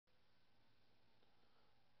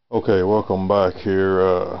Okay, welcome back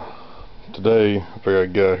here. Today, I figured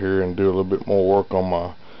I'd get out here and do a little bit more work on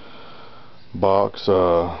my box.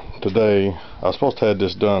 Today, I was supposed to have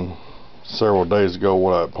this done several days ago,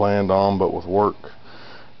 what I had planned on, but with work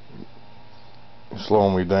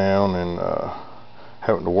slowing me down and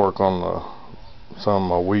having to work on some of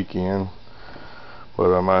my weekend.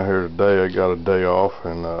 But I'm out here today. I got a day off,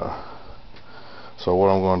 and so what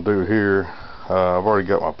I'm going to do here, I've already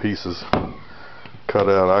got my pieces cut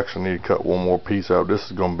out. I actually need to cut one more piece out. This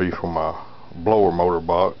is going to be for my blower motor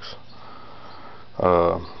box.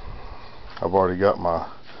 I've already got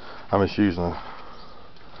I'm just using the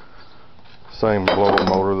same blower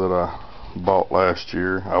motor that I bought last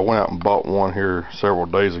year. I went out and bought one here several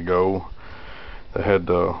days ago that had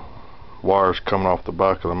the wires coming off the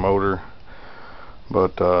back of the motor,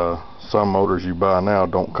 but some motors you buy now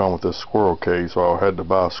don't come with this squirrel cage, so I had to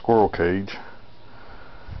buy a squirrel cage.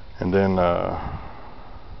 And then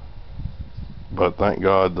but thank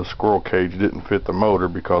God the squirrel cage didn't fit the motor,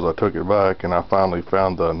 because I took it back and I finally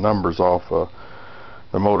found the numbers off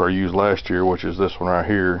the motor I used last year, which is this one right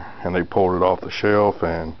here, and they pulled it off the shelf,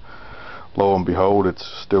 and lo and behold,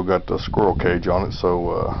 it's still got the squirrel cage on it.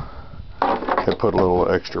 So it put a little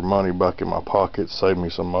extra money back in my pocket, saved me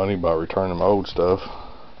some money by returning my old stuff.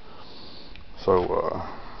 So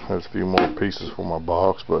there's a few more pieces for my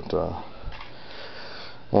box, but I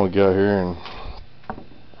want to get out here and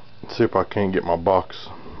see if I can't get my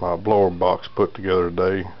blower box put together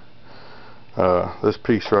today. This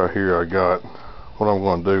piece right here I got, what I'm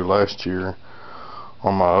going to do last year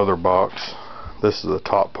on my other box, this is the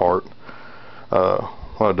top part.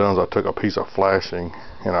 What I've done is I took a piece of flashing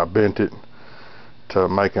and I bent it to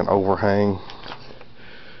make an overhang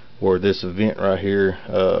where this vent right here,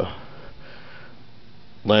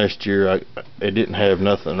 last year it didn't have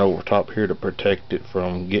nothing over top here to protect it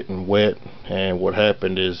from getting wet, and what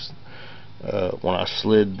happened is when I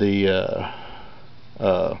slid the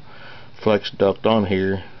flex duct on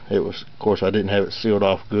here, it was, of course, I didn't have it sealed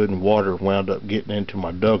off good, and water wound up getting into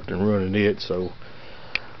my duct and ruining it. So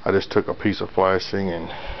I just took a piece of flashing and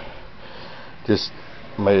just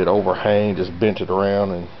made it overhang, just bent it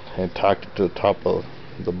around and tacked it to the top of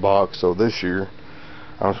the box. So this year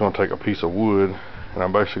I'm just going to take a piece of wood, and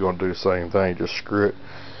I'm basically going to do the same thing, just screw it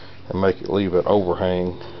and make it leave it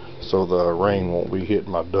overhang so the rain won't be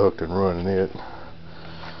hitting my duct and ruining it.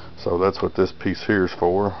 So that's what this piece here is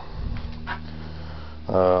for.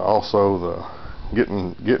 Also, the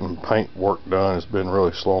getting paint work done has been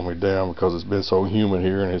really slowing me down, because it's been so humid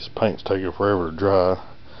here and this paint's taking forever to dry.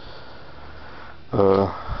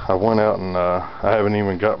 I went out and I haven't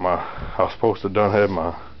even got I was supposed to have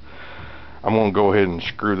I'm going to go ahead and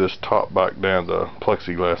screw this top back down, the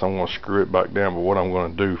plexiglass. I'm going to screw it back down, but what I'm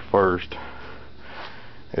going to do first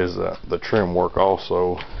is the trim work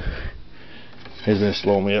also has been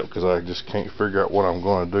slowing me up, because I just can't figure out what I'm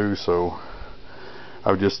going to do. So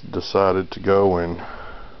I've just decided to go and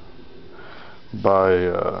buy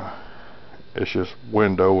it's just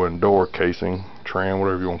window and door casing trim,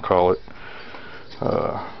 whatever you want to call it,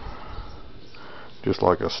 just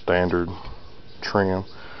like a standard trim.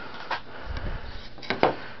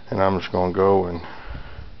 And I'm just going to go and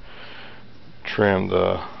trim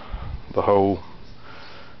the whole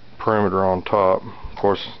perimeter on top. Of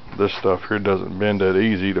course, this stuff here doesn't bend that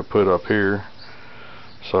easy to put up here,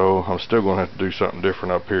 so I'm still going to have to do something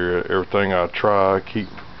different up here. Everything I try, I keep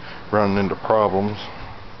running into problems,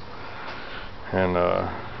 and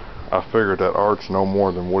I figured that arch no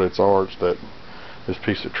more than what it's arched, that this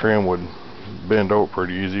piece of trim would bend over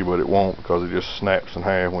pretty easy, but it won't, because it just snaps in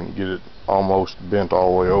half when you get it almost bent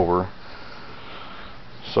all the way over.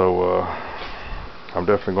 So I'm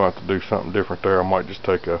definitely going to have to do something different there. I might just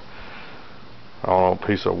take a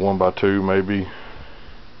piece of 1x2 maybe,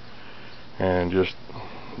 and just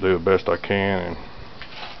do the best I can and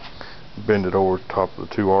bend it over the top of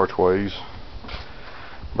the two archways.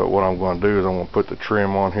 But what I'm going to do is I'm going to put the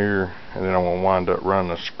trim on here, and then I'm going to wind up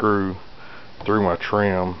running a screw through my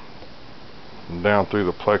trim down through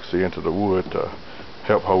the plexi into the wood to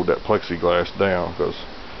help hold that plexiglass down, because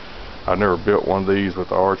I've never built one of these with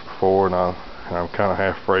the arch before, and I'm kind of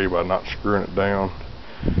half afraid by not screwing it down.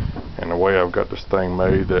 And the way I've got this thing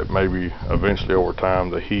made, that maybe eventually over time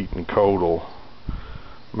the heat and cold will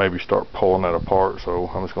maybe start pulling that apart. So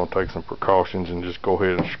I'm just going to take some precautions and just go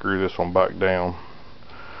ahead and screw this one back down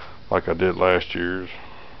like I did last year's.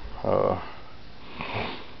 But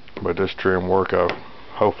this trim work,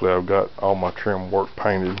 hopefully I've got all my trim work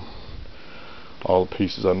painted, all the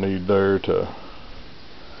pieces I need there to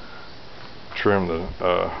trim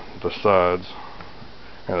the sides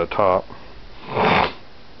and the top.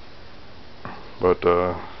 But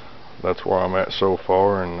that's where I'm at so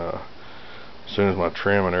far. And as soon as my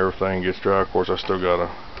trim and everything gets dry, of course I still gotta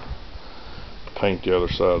paint the other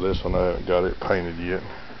side of this one. I haven't got it painted yet.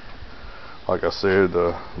 Like I said,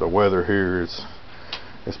 the weather here is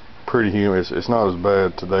pretty humid. It's not as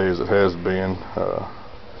bad today as it has been.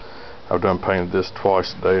 I've done painted this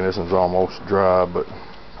twice today, and this one's almost dry, but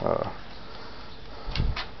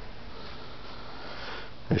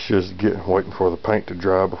it's just waiting for the paint to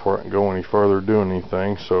dry before I can go any further doing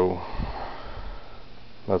anything. So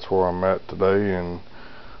that's where I'm at today, and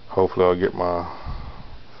hopefully I'll get my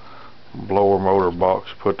blower motor box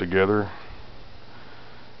put together.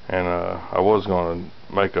 And I was going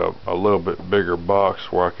to make a little bit bigger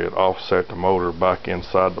box where I could offset the motor back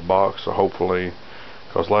inside the box. So hopefully,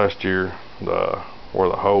 because last year where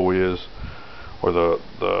the hole is, where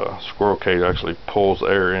the squirrel cage actually pulls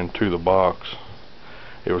air into the box,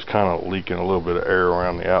 it was kind of leaking a little bit of air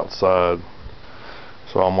around the outside.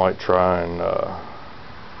 So I might try and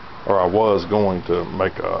or I was going to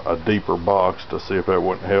make a deeper box to see if that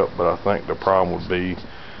wouldn't help, but I think the problem would be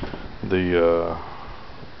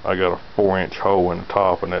I got a 4-inch hole in the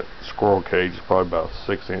top, and that squirrel cage is probably about a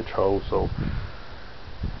 6-inch hole. So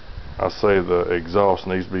I say the exhaust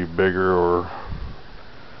needs to be bigger,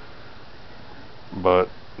 but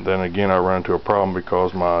then again I run into a problem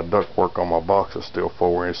because my ductwork on my box is still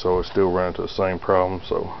 4-inch, so it's still running into the same problem.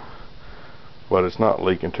 So, but it's not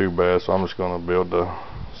leaking too bad, so I'm just going to build the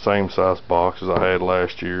same size box as I had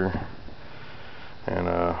last year, and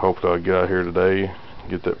hopefully I'll get out here today,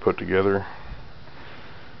 get that put together.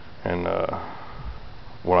 And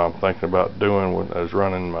what I'm thinking about doing is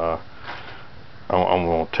running I'm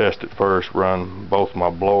going to test it first, run both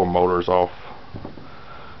my blower motors off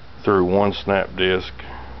through one snap disc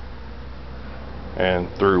and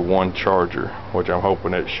through one charger, which I'm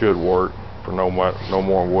hoping it should work for no more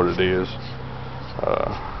than what it is.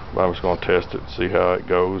 But I'm just going to test it and see how it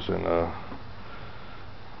goes, and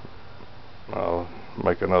I'll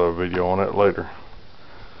make another video on it later.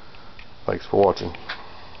 Thanks for watching.